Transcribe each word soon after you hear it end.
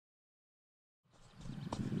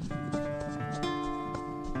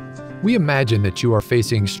We imagine that you are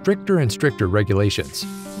facing stricter and stricter regulations,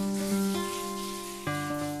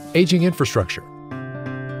 aging infrastructure,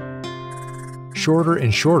 shorter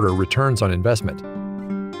and shorter returns on investment,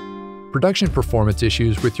 production performance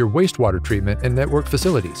issues with your wastewater treatment and network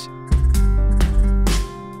facilities.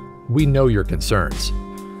 We know your concerns.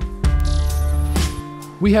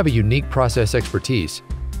 We have a unique process expertise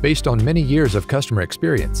based on many years of customer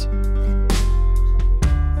experience.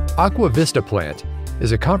 AQUAVISTA Plant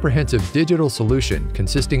is a comprehensive digital solution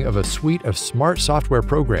consisting of a suite of smart software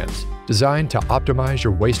programs designed to optimize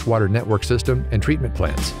your wastewater network system and treatment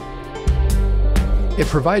plants. It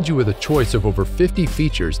provides you with a choice of over 50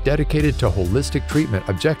 features dedicated to holistic treatment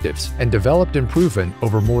objectives and developed and proven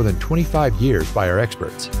over more than 25 years by our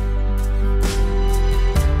experts.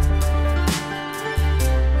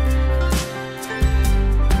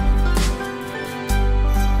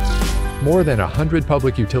 More than 100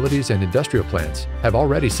 public utilities and industrial plants have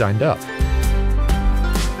already signed up.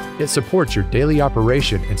 It supports your daily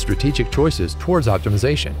operation and strategic choices towards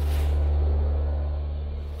optimization.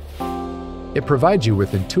 It provides you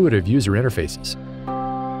with intuitive user interfaces.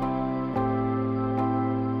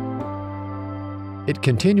 It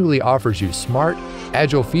continually offers you smart,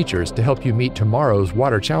 agile features to help you meet tomorrow's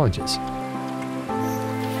water challenges.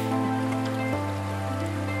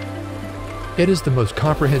 It is the most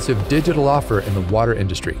comprehensive digital offer in the water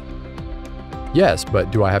industry. Yes,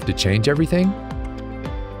 but do I have to change everything?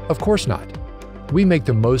 Of course not. We make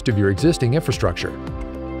the most of your existing infrastructure,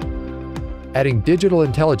 adding digital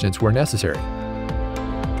intelligence where necessary.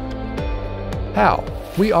 How?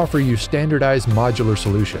 We offer you standardized modular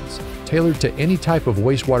solutions tailored to any type of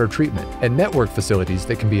wastewater treatment and network facilities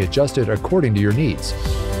that can be adjusted according to your needs.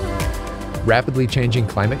 Rapidly changing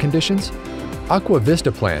climate conditions?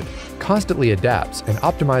 AQUAVISTA Plant constantly adapts and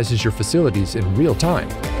optimizes your facilities in real time.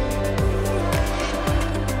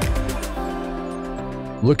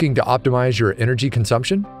 Looking to optimize your energy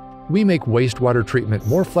consumption? We make wastewater treatment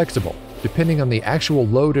more flexible depending on the actual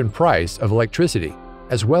load and price of electricity,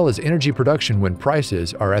 as well as energy production when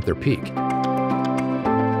prices are at their peak.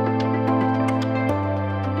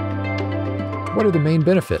 What are the main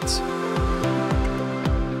benefits?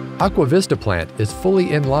 AQUAVISTA Plant is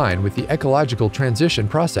fully in line with the ecological transition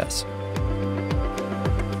process.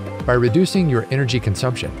 By reducing your energy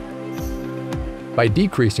consumption, by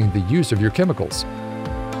decreasing the use of your chemicals,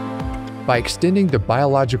 by extending the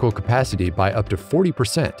biological capacity by up to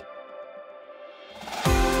 40%,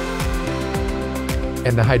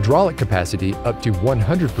 and the hydraulic capacity up to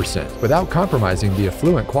 100% without compromising the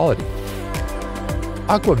effluent quality.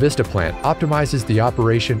 AQUAVISTA Plant optimizes the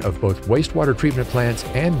operation of both wastewater treatment plants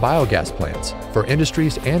and biogas plants for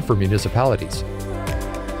industries and for municipalities.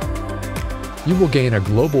 You will gain a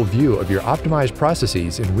global view of your optimized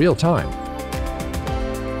processes in real time.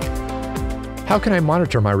 How can I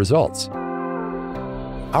monitor my results?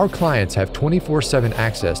 Our clients have 24/7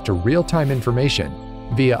 access to real-time information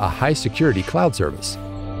via a high-security cloud service.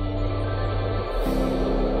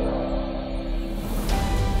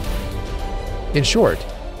 In short,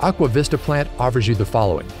 AQUAVISTA Plant offers you the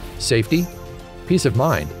following: safety, peace of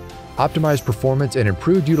mind, optimized performance and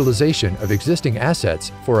improved utilization of existing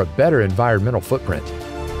assets for a better environmental footprint.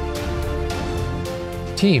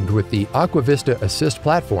 Teamed with the AQUAVISTA Assist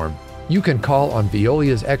platform, you can call on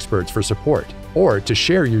Veolia's experts for support or to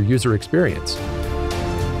share your user experience.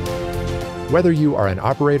 Whether you are an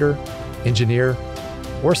operator, engineer,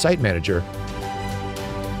 or site manager,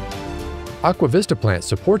 AQUAVISTA Plant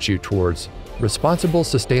supports you towards responsible,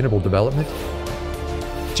 sustainable development,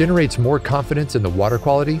 generates more confidence in the water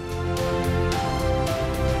quality,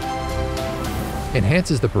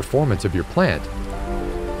 enhances the performance of your plant,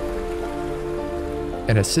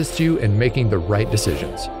 and assists you in making the right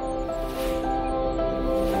decisions.